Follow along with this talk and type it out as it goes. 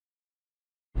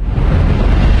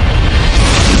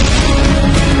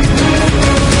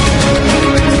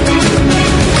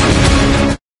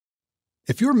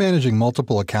If you're managing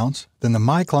multiple accounts, then the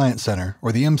My Client Center,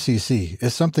 or the MCC,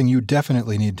 is something you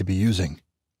definitely need to be using.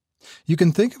 You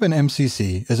can think of an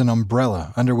MCC as an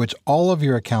umbrella under which all of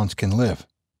your accounts can live.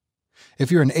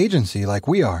 If you're an agency like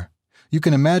we are, you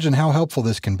can imagine how helpful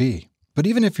this can be. But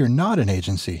even if you're not an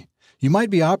agency, you might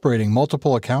be operating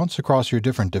multiple accounts across your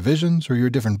different divisions or your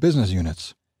different business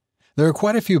units. There are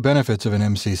quite a few benefits of an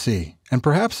MCC, and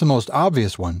perhaps the most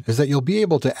obvious one is that you'll be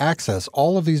able to access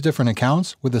all of these different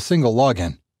accounts with a single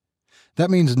login.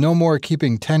 That means no more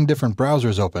keeping 10 different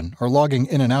browsers open or logging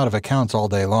in and out of accounts all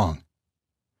day long.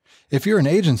 If you're an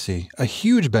agency, a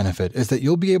huge benefit is that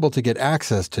you'll be able to get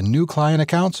access to new client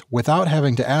accounts without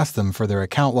having to ask them for their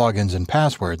account logins and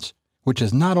passwords, which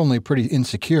is not only pretty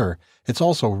insecure, it's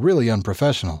also really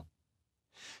unprofessional.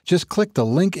 Just click the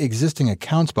Link Existing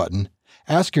Accounts button,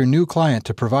 ask your new client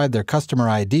to provide their customer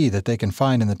ID that they can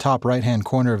find in the top right-hand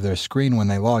corner of their screen when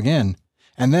they log in,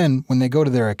 and then when they go to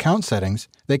their account settings,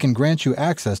 they can grant you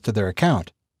access to their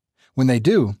account. When they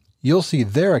do, you'll see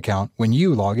their account when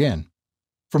you log in.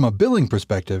 From a billing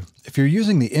perspective, if you're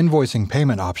using the invoicing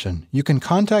payment option, you can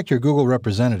contact your Google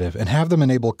representative and have them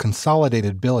enable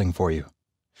consolidated billing for you.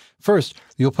 First,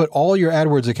 you'll put all your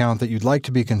AdWords account that you'd like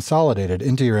to be consolidated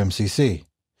into your MCC.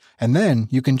 And then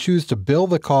you can choose to bill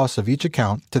the costs of each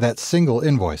account to that single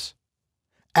invoice.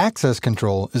 Access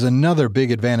control is another big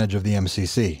advantage of the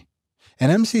MCC. An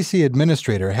MCC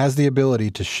administrator has the ability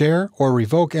to share or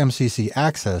revoke MCC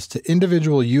access to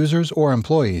individual users or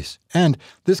employees, and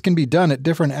this can be done at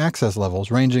different access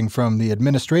levels ranging from the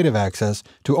administrative access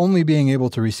to only being able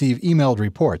to receive emailed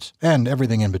reports and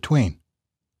everything in between.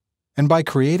 And by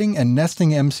creating and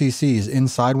nesting MCCs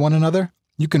inside one another,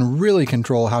 you can really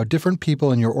control how different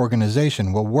people in your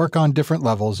organization will work on different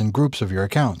levels and groups of your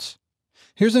accounts.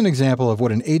 Here's an example of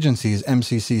what an agency's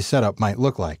MCC setup might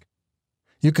look like.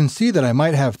 You can see that I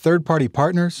might have third-party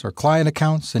partners or client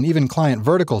accounts and even client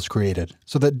verticals created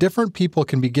so that different people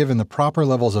can be given the proper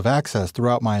levels of access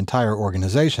throughout my entire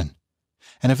organization.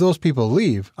 And if those people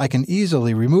leave, I can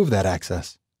easily remove that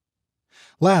access.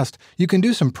 Last, you can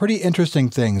do some pretty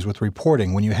interesting things with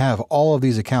reporting when you have all of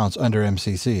these accounts under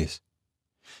MCCs.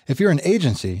 If you're an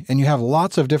agency and you have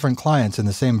lots of different clients in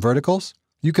the same verticals,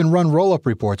 you can run roll-up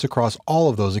reports across all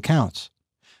of those accounts.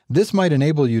 This might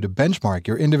enable you to benchmark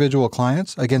your individual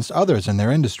clients against others in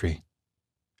their industry.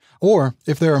 Or,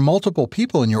 if there are multiple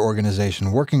people in your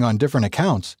organization working on different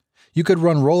accounts, you could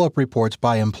run roll-up reports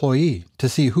by employee to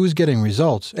see who's getting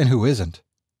results and who isn't.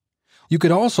 You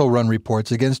could also run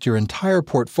reports against your entire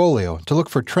portfolio to look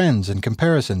for trends and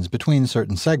comparisons between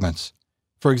certain segments.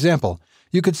 For example,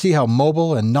 you could see how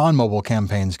mobile and non-mobile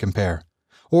campaigns compare.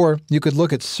 Or you could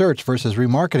look at search versus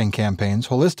remarketing campaigns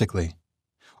holistically.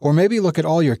 Or maybe look at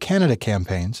all your Canada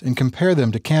campaigns and compare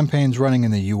them to campaigns running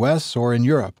in the US or in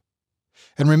Europe.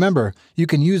 And remember, you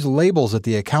can use labels at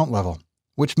the account level,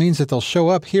 which means that they'll show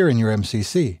up here in your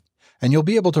MCC, and you'll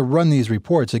be able to run these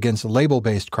reports against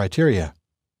label-based criteria.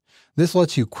 This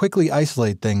lets you quickly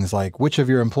isolate things like which of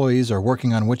your employees are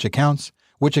working on which accounts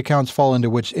fall into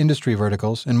which industry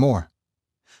verticals, and more.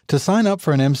 To sign up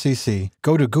for an MCC,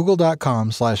 go to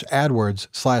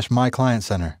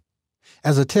google.com/AdWords/MyClientCenter.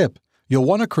 As a tip, you'll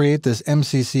want to create this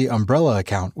MCC umbrella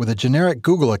account with a generic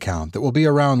Google account that will be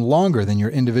around longer than your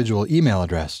individual email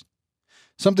address.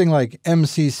 Something like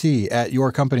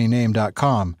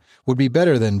mcc@yourcompanyname.com would be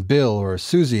better than Bill or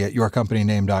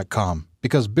Susie@yourcompanyname.com,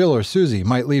 because Bill or Susie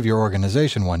might leave your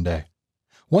organization one day.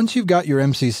 Once you've got your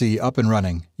MCC up and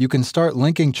running, you can start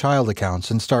linking child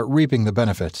accounts and start reaping the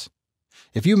benefits.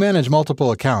 If you manage multiple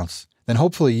accounts, then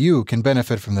hopefully you can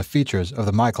benefit from the features of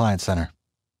the My Client Center.